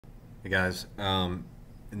Hey guys, in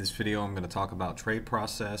this video I'm going to talk about trade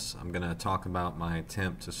process. I'm going to talk about my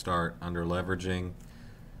attempt to start under leveraging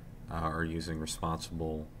or using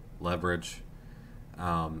responsible leverage.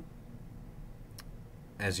 Um,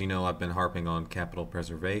 as you know, I've been harping on capital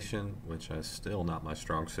preservation, which is still not my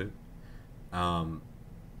strong suit. Um,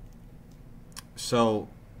 so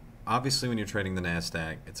obviously when you're trading the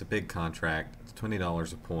NASDAQ, it's a big contract. It's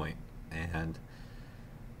 $20 a point, and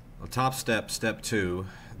top step, step two,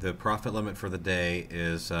 the profit limit for the day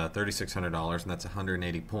is $3,600, and that's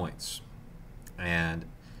 180 points. And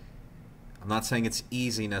I'm not saying it's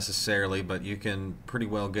easy necessarily, but you can pretty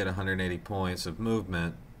well get 180 points of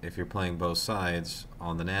movement if you're playing both sides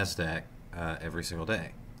on the NASDAQ every single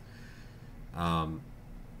day.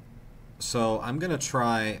 So I'm going to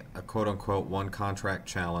try a quote-unquote one contract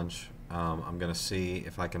challenge. I'm going to see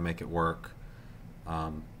if I can make it work.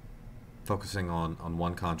 Focusing on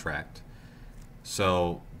one contract.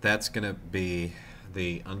 So that's going to be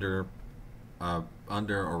the under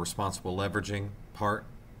or responsible leveraging part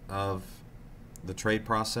of the trade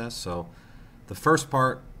process. So the first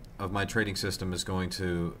part of my trading system is going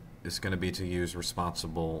to be to use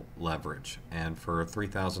responsible leverage, and for a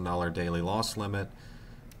 $3,000 daily loss limit,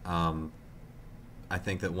 I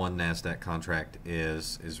think that one NASDAQ contract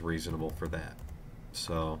is reasonable for that.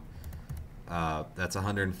 So that's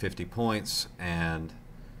 150 points, and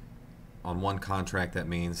on one contract that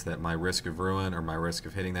means that my risk of ruin or my risk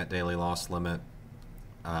of hitting that daily loss limit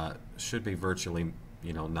should be virtually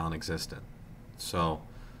non-existent. So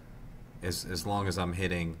as long as I'm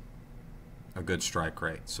hitting a good strike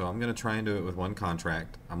rate. So I'm going to try and do it with one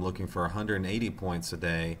contract. I'm looking for 180 points a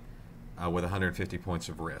day with 150 points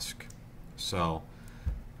of risk. So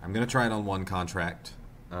I'm going to try it on one contract.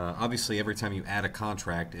 Obviously, every time you add a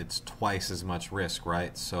contract, it's twice as much risk,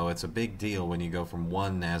 right? So it's a big deal when you go from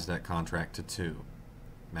one NASDAQ contract to two,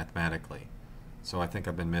 mathematically. So I think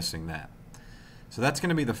I've been missing that. So that's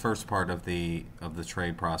going to be the first part of the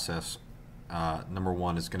trade process. Number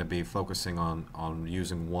one is going to be focusing on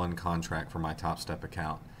using one contract for my Top Step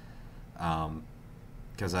account,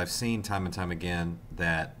 because I've seen time and time again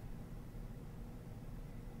that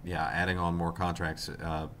adding on more contracts,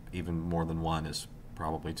 even more than one, is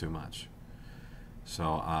probably too much.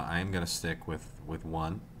 So I am going to stick with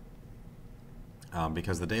one,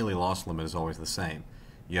 because the daily loss limit is always the same.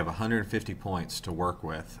 You have 150 points to work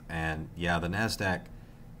with, and the NASDAQ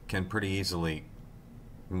can pretty easily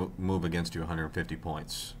move against you 150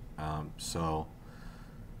 points. So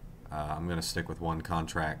I'm going to stick with one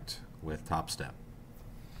contract with Top Step.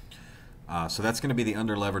 So that's going to be the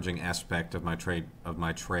under leveraging aspect of my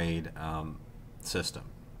trade system.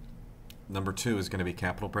 Number two is going to be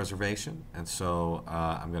capital preservation, and so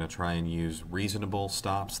I'm going to try and use reasonable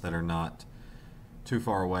stops that are not too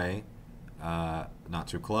far away, not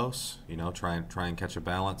too close. Try and catch a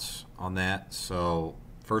balance on that. So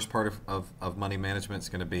first part of money management is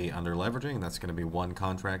going to be under leveraging, and that's going to be one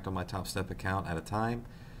contract on my Top Step account at a time.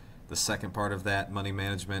 The second part of that money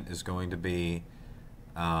management is going to be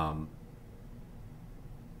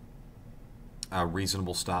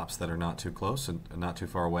reasonable stops that are not too close and not too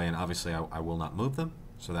far away, and obviously I will not move them.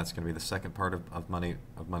 So that's going to be the second part of money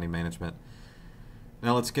management.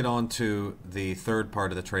 Now let's get on to the third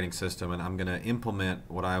part of the trading system, and I'm going to implement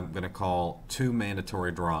what I'm going to call two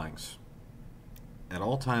mandatory drawings. At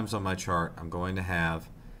all times on my chart, I'm going to have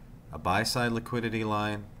a buy side liquidity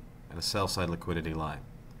line and a sell side liquidity line.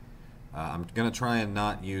 I'm going to try and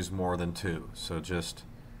not use more than two, so just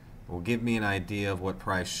will give me an idea of what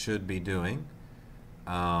price should be doing.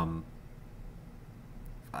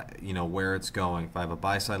 Where it's going. If I have a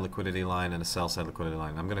buy side liquidity line and a sell side liquidity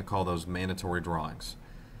line, I'm going to call those mandatory drawings.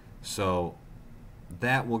 So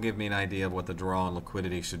that will give me an idea of what the draw on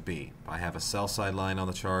liquidity should be. If I have a sell side line on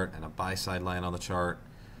the chart and a buy side line on the chart,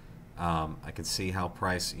 I can see how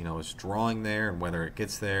price is drawing there, and whether it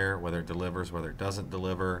gets there, whether it delivers, whether it doesn't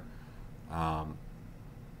deliver, and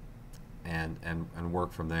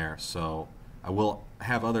work from there. So I will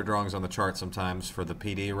have other drawings on the chart sometimes for the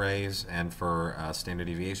PD raise and for standard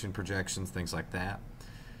deviation projections, things like that.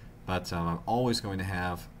 But I'm always going to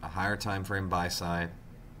have a higher time frame buy side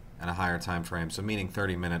and a higher time frame, so meaning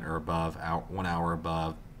 30-minute or above, 1 hour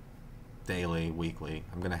above, daily, weekly.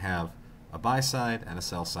 I'm going to have a buy side and a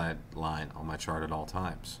sell side line on my chart at all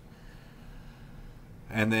times.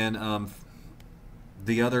 And then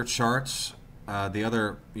the other charts, the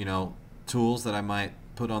other tools that I might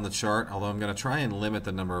put on the chart, although I'm going to try and limit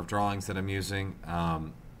the number of drawings that I'm using.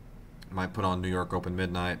 Might put on New York Open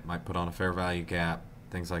Midnight, might put on a fair value gap,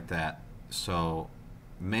 things like that. So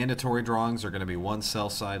mandatory drawings are going to be one sell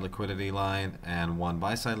side liquidity line and one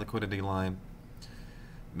buy side liquidity line.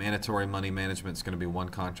 Mandatory money management is going to be one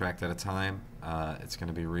contract at a time. It's going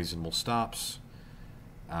to be reasonable stops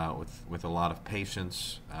with a lot of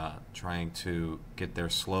patience, trying to get there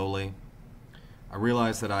slowly. I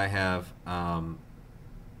realize that I have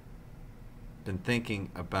been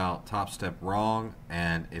thinking about Top Step wrong,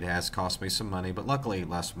 and it has cost me some money, but luckily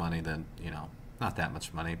less money than, not that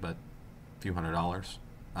much money, but a few $100s.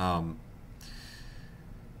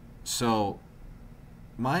 So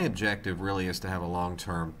my objective really is to have a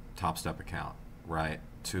long-term Top Step account, right,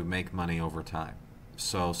 to make money over time.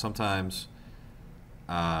 So sometimes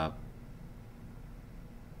the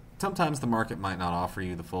market might not offer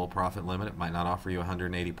you the full profit limit. It might not offer you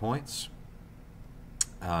 180 points.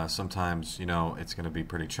 Sometimes, it's going to be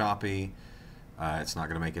pretty choppy. It's not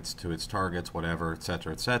going to make it to its targets, whatever,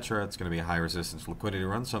 etc., etc. It's going to be a high resistance liquidity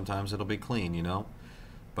run. Sometimes it'll be clean,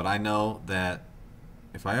 But I know that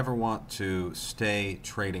if I ever want to stay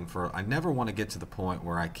trading I never want to get to the point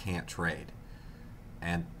where I can't trade.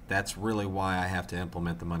 And that's really why I have to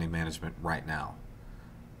implement the money management right now.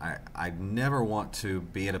 I never want to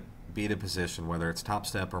be at a position, whether it's Top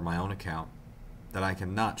Step or my own account, that I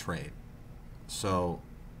cannot trade. So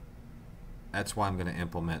that's why I'm going to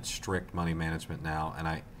implement strict money management now.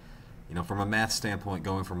 And from a math standpoint,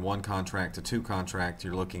 going from one contract to two contracts,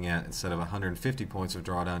 you're looking at, instead of 150 points of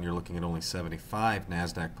drawdown, you're looking at only 75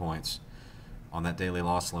 NASDAQ points on that daily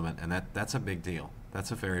loss limit. And that's a big deal.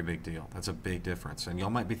 That's a very big deal. That's a big difference. And y'all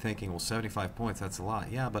might be thinking, well, 75 points, that's a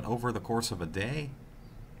lot. Yeah, but over the course of a day?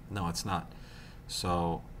 No, it's not.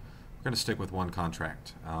 So we're going to stick with one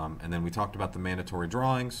contract. And then we talked about the mandatory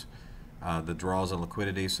drawings, the draws on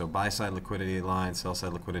liquidity. So buy-side liquidity line,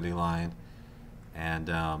 sell-side liquidity line.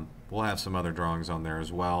 And we'll have some other drawings on there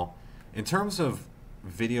as well. In terms of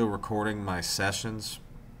video recording my sessions,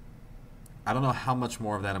 I don't know how much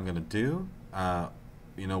more of that I'm going to do.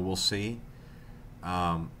 We'll see.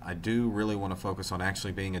 I do really want to focus on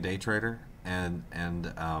actually being a day trader, and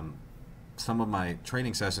some of my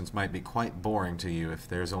trading sessions might be quite boring to you if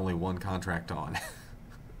there's only one contract on.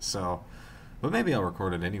 So, but maybe I'll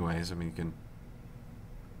record it anyways. I mean, you can,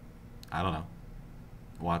 I don't know,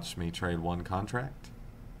 watch me trade one contract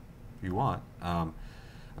if you want. I'm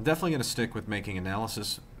definitely going to stick with making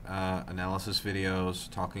analysis videos,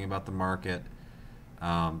 talking about the market.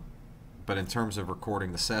 But in terms of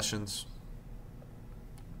recording the sessions,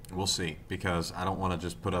 we'll see, because I don't want to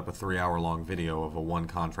just put up a 3-hour-long video of a one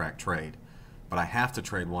contract trade. But I have to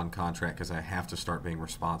trade one contract because I have to start being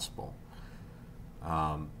responsible,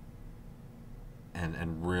 and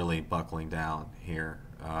really buckling down here.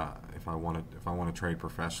 If I want to trade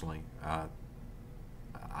professionally,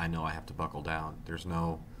 I know I have to buckle down. There's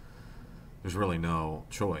really no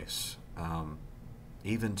choice.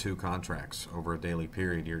 Even two contracts over a daily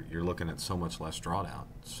period, you're looking at so much less drawdown.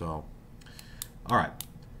 So, all right,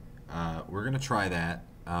 we're going to try that.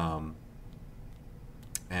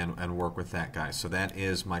 And work with that, guys. So that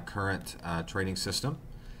is my current trading system.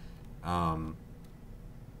 And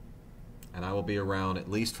I will be around at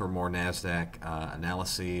least for more NASDAQ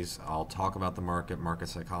analyses. I'll talk about the market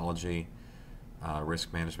psychology,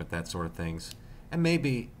 risk management, that sort of things. And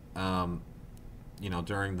maybe, during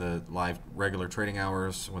the live regular trading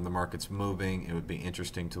hours when the market's moving, it would be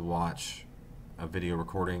interesting to watch a video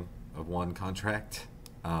recording of one contract.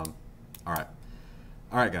 All right,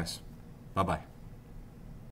 guys. Bye-bye.